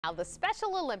Now, the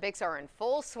Special Olympics are in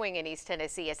full swing in East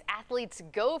Tennessee as athletes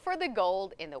go for the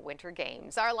gold in the Winter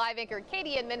Games. Our live anchor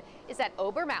Katie Inman is at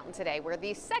Ober Mountain today, where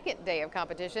the second day of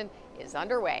competition is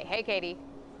underway. Hey, Katie.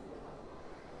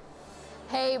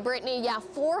 Hey, Brittany. Yeah,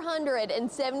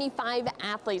 475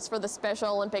 athletes for the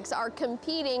Special Olympics are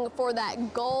competing for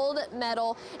that gold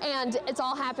medal, and it's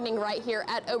all happening right here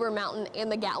at Ober Mountain in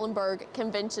the Gatlinburg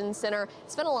Convention Center.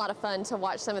 It's been a lot of fun to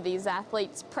watch some of these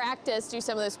athletes practice, do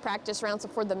some of those practice rounds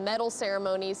before the medal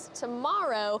ceremonies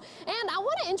tomorrow. And I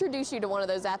want to introduce you to one of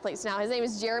those athletes now. His name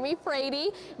is Jeremy Frady.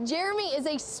 Jeremy is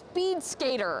a speed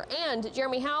skater. And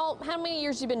Jeremy, how many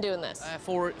years have you been doing this?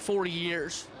 40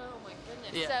 years.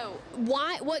 Yeah. So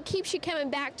what keeps you coming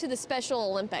back to the Special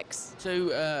Olympics?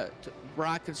 Where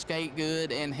I can skate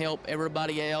good and help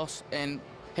everybody else and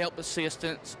help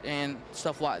assistants and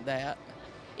stuff like that.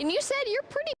 And you said you're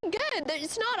pretty good.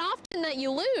 It's not often that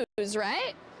you lose,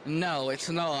 right? No, it's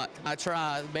not. I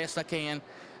try the best I can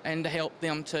and to help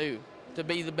them too, to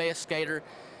be the best skater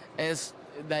as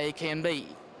they can be.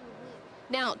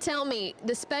 Now, tell me,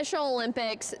 the Special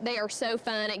Olympics, they are so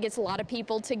fun. It gets a lot of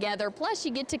people together. Plus,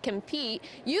 you get to compete.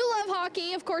 You love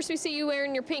hockey. Of course, we see you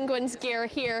wearing your Penguins gear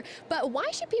here. But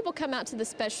why should people come out to the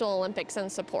Special Olympics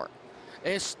and support?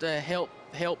 It's to help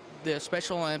the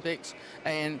Special Olympics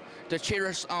and to cheer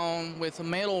us on with a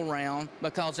medal round,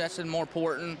 because that's more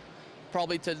important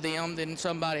probably to them than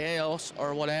somebody else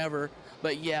or whatever.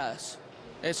 But yes,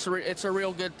 it's a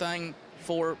real good thing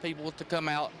for people to come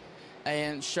out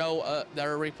and show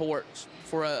their reports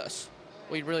for us.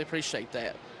 We really appreciate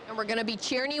that. And we're going to be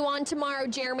cheering you on tomorrow,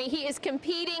 Jeremy. He is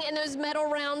competing in those medal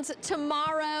rounds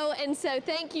tomorrow. And so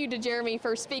thank you to Jeremy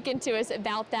for speaking to us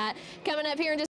about that. Coming up here in just